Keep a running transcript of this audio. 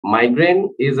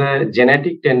Migraine is a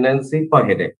genetic tendency for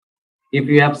headache. If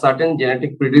you have certain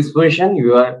genetic predisposition,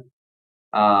 you are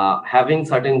having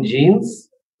certain genes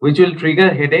which will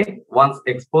trigger headache once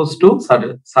exposed to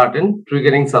certain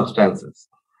triggering substances,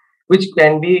 which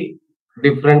can be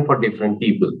different for different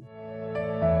people.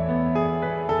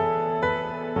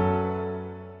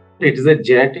 It is a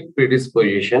genetic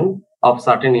predisposition of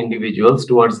certain individuals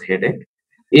towards headache.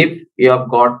 If you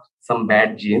have got some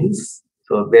bad genes,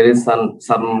 so there is some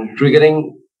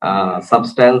triggering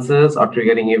substances or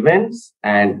triggering events,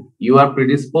 and you are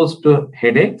predisposed to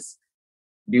headaches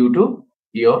due to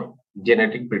your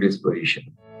genetic predisposition.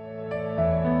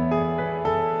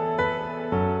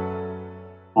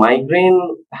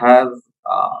 Migraine has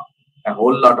a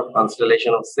whole lot of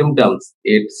constellation of symptoms.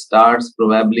 It starts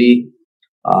probably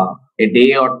a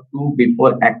day or two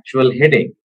before actual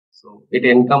headache. So it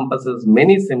encompasses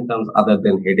many symptoms other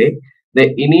than headache.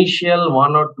 The initial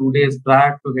 1 or 2 days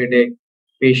prior to headache,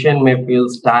 patient may feel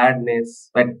tiredness,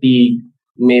 fatigue,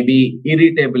 maybe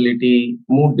irritability,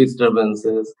 mood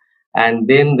disturbances, and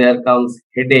then there comes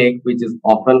headache, which is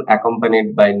often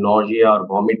accompanied by nausea or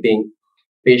vomiting.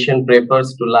 Patient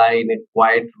prefers to lie in a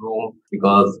quiet room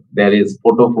because there is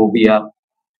photophobia,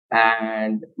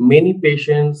 and many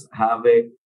patients have a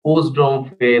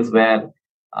post-drone phase where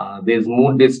there's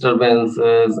mood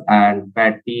disturbances and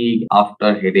fatigue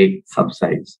after headache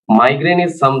subsides. Migraine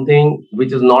is something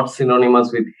which is not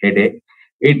synonymous with headache.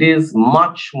 It is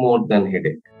much more than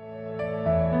headache.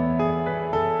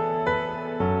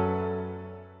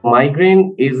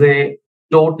 Migraine is a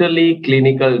totally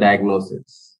clinical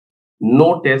diagnosis.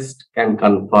 No test can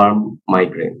confirm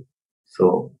migraine.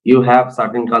 So you have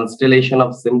certain constellation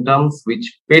of symptoms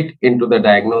which fit into the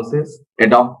diagnosis. A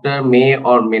doctor may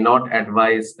or may not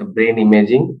advise brain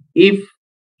imaging. If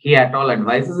he at all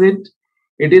advises it,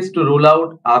 it is to rule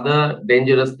out other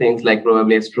dangerous things like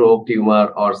probably a stroke, tumor,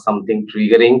 or something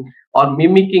triggering or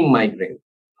mimicking migraine.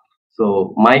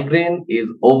 So migraine is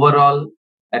overall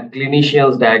a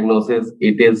clinician's diagnosis.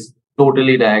 It is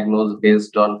totally diagnosed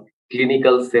based on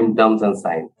clinical symptoms and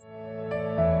signs.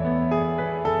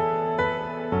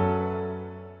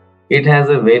 It has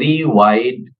a very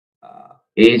wide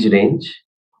age range.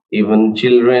 Even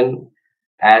children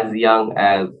as young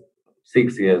as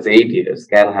 6 years, 8 years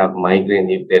can have migraine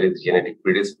if there is genetic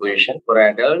predisposition. For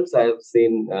adults, I have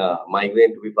seen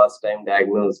migraine to be first time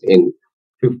diagnosed in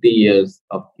 50 years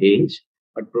of age.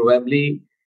 But probably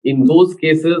in those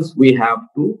cases, we have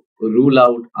to rule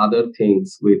out other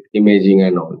things with imaging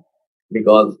and all.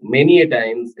 Because many a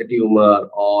times a tumor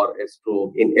or a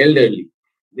stroke in elderly,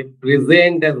 they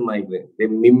present as migraine, they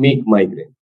mimic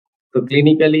migraine. So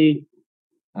clinically,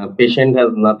 patient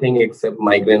has nothing except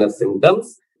migraine as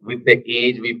symptoms. With the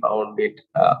age, we found it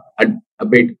a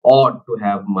bit odd to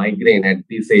have migraine at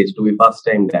this age to be first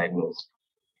time diagnosed.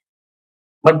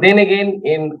 But then again,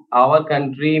 in our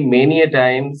country, many a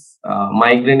times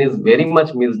migraine is very much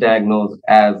misdiagnosed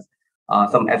as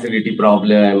some acidity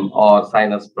problem or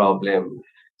sinus problem.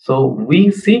 So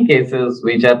we see cases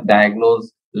which are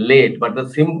diagnosed late, but the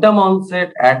symptom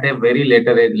onset at a very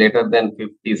later age, later than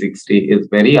 50, 60, is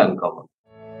very uncommon.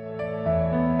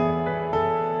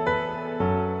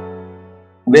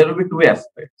 There will be two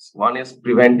aspects. One is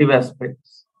preventive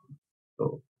aspects.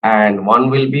 And one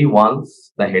will be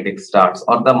once the headache starts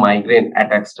or the migraine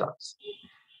attack starts.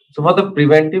 So for the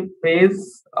preventive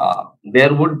phase,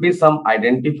 there would be some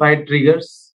identified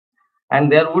triggers,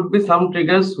 and there would be some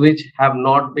triggers which have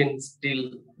not been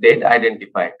still yet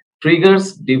identified.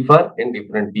 Triggers differ in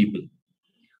different people.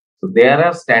 So there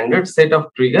are standard set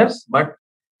of triggers, but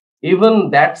even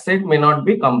that set may not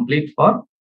be complete for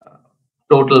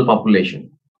total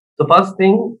population. So first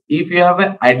thing, if you have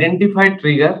an identified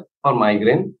trigger for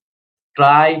migraine,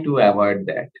 try to avoid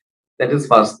that. That is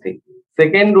first thing.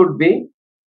 Second would be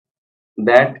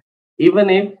that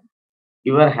even if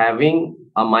you are having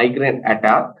a migraine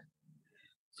attack,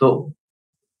 so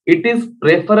it is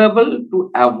preferable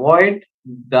to avoid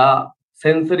the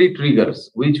sensory triggers,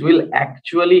 which will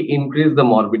actually increase the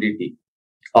morbidity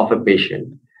of a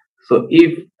patient. So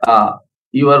if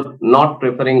you are not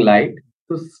preferring light,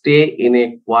 to stay in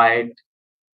a quiet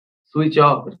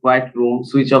room,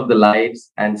 switch off the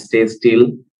lights and stay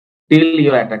still till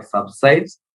your attack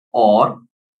subsides. Or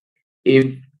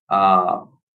if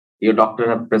your doctor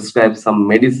has prescribed some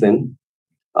medicine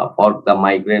for the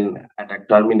migraine attack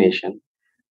termination,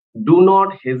 do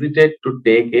not hesitate to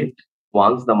take it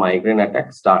once the migraine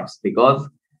attack starts, because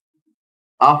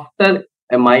after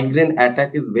a migraine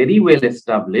attack is very well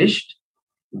established,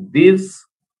 these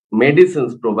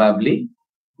medicines probably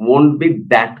won't be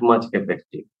that much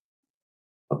effective.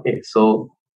 Okay,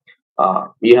 so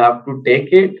You have to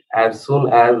take it as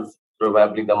soon as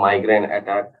probably the migraine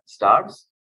attack starts.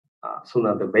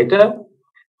 Sooner the better.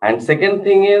 And second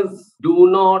thing is, do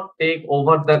not take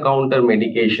over the counter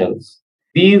medications.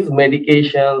 These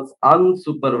medications,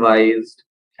 unsupervised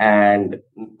and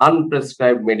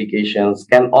unprescribed medications,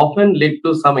 can often lead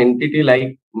to some entity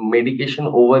like medication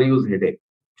overuse headache.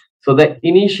 So the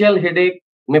initial headache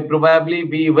may probably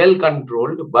be well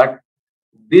controlled, but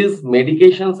these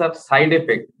medications have side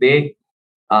effects. They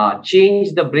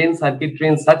change the brain circuitry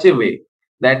in such a way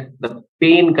that the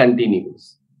pain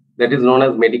continues. That is known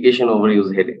as medication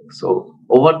overuse headache. So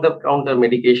over the counter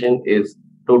medication is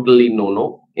totally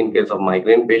no in case of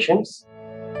migraine patients.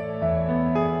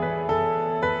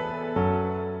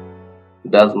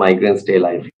 Does migraine stay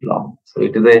lifelong? So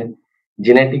it is a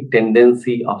genetic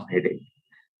tendency of headache.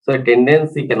 So a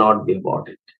tendency cannot be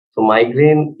aborted. So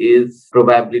migraine is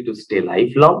probably to stay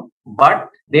lifelong, but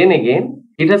then again,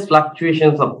 it has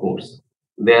fluctuations, of course.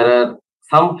 There are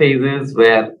some phases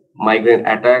where migraine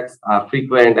attacks are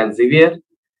frequent and severe,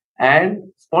 and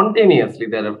spontaneously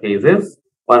there are phases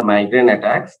where migraine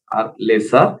attacks are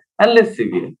lesser and less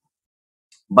severe.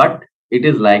 But it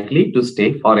is likely to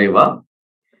stay forever.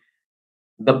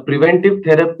 The preventive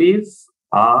therapies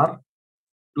are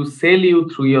to sail you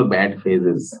through your bad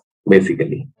phases,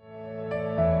 basically.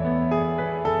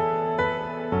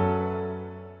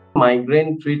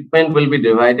 Migraine treatment will be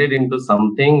divided into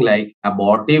something like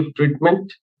abortive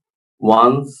treatment.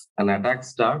 Once an attack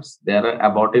starts, there are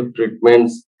abortive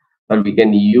treatments where we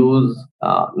can use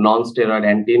non-steroid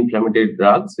anti-inflammatory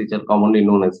drugs, which are commonly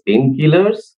known as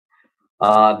painkillers.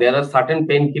 There are certain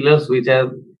painkillers which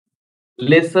have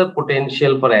lesser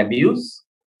potential for abuse,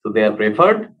 so they are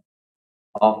preferred.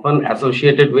 Often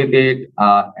associated with it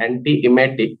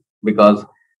anti-emetic, because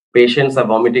patients have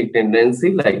vomiting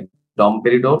tendency like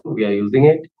domperidone, we are using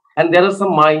it. And there are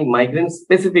some migraine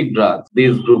specific drugs,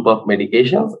 these group of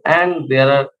medications, and there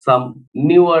are some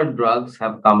newer drugs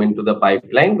have come into the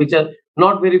pipeline which are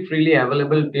not very freely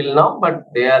available till now, but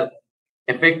they are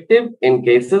effective in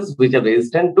cases which are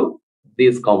resistant to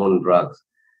these common drugs.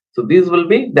 So these will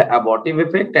be the abortive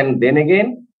effect. And then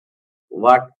again,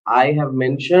 what I have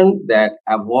mentioned, that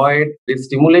avoid the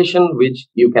stimulation which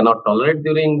you cannot tolerate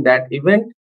during that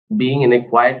event. Being in a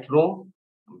quiet room,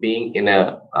 being in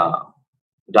a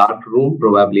dark room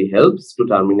probably helps to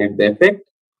terminate the effect.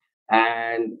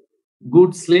 And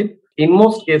good sleep, in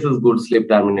most cases, good sleep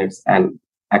terminates an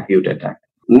acute attack.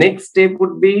 Next step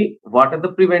would be, what are the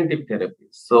preventive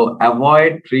therapies? So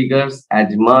avoid triggers as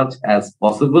much as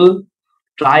possible.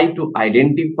 Try to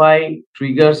identify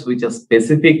triggers which are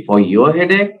specific for your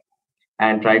headache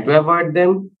and try to avoid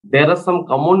them. There are some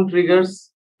common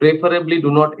triggers. Preferably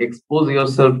do not expose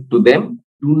yourself to them.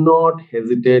 Do not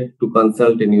hesitate to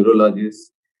consult a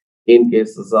neurologist in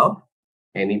cases of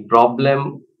any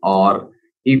problem, or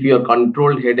if your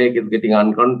controlled headache is getting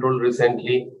uncontrolled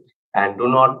recently. And do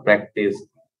not practice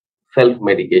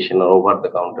self-medication or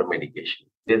over-the-counter medication.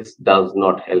 This does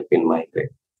not help in migraine.